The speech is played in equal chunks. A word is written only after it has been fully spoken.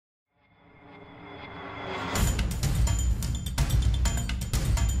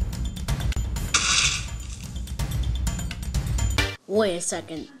Wait a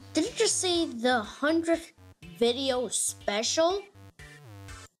second. Did you just say the 100th video special?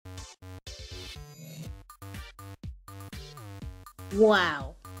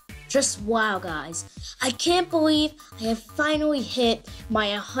 Wow. Just wow, guys. I can't believe I have finally hit my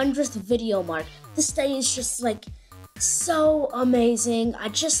 100th video mark. This day is just like so amazing. I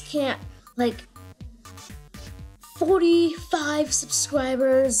just can't, 45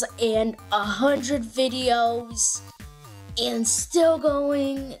 subscribers and 100 videos and still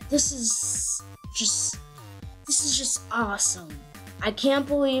going. This is just awesome. I can't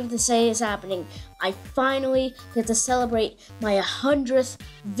believe this day is happening. I finally get to celebrate my 100th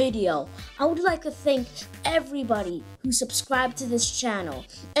video. I would like to thank everybody who subscribed to this channel.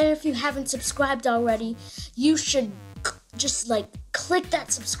 And if you haven't subscribed already, you should just click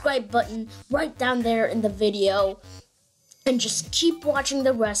that subscribe button right down there in the video and just keep watching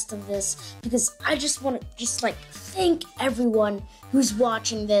the rest of this, because I just want to thank everyone who's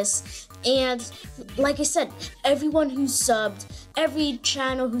watching this. And like I said, everyone who's subbed, every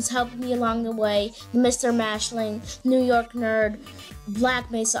channel who's helped me along the way, Mr. Mashling, New York Nerd,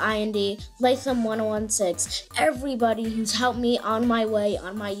 Black Mesa IND, Latham 1016, everybody who's helped me on my way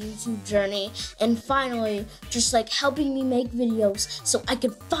on my YouTube journey, and finally just helping me make videos so I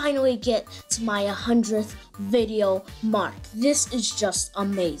could finally get to my 100th video mark. This is just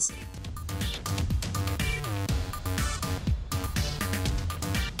amazing.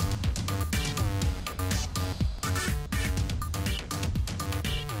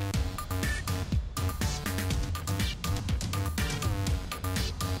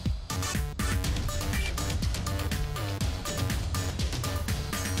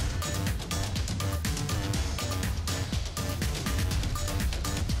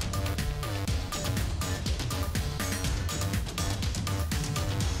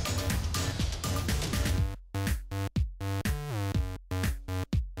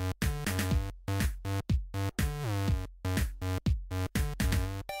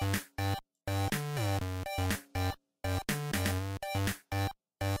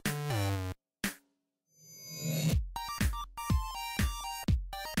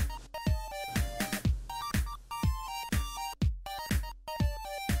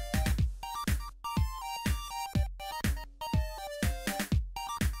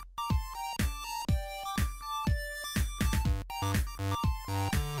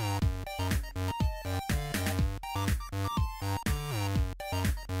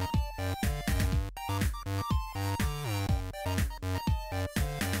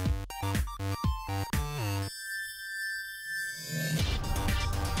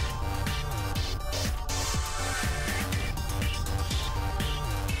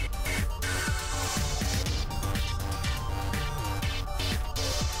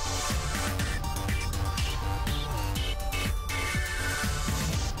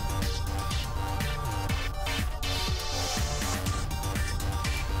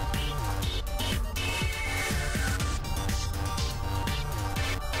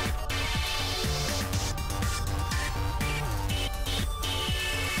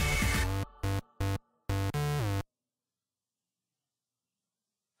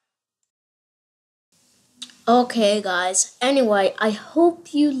 Okay guys, anyway, I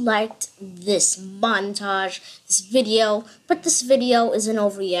hope you liked this montage, this video, but this video isn't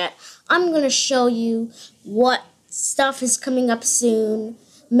over yet. I'm gonna show you what stuff is coming up soon,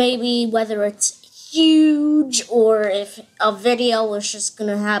 maybe whether it's huge or if a video is just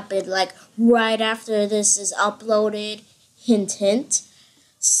gonna happen right after this is uploaded, hint hint.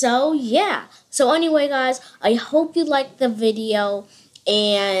 So yeah, so anyway guys, I hope you liked the video,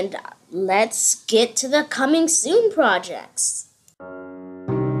 and let's get to the coming soon projects.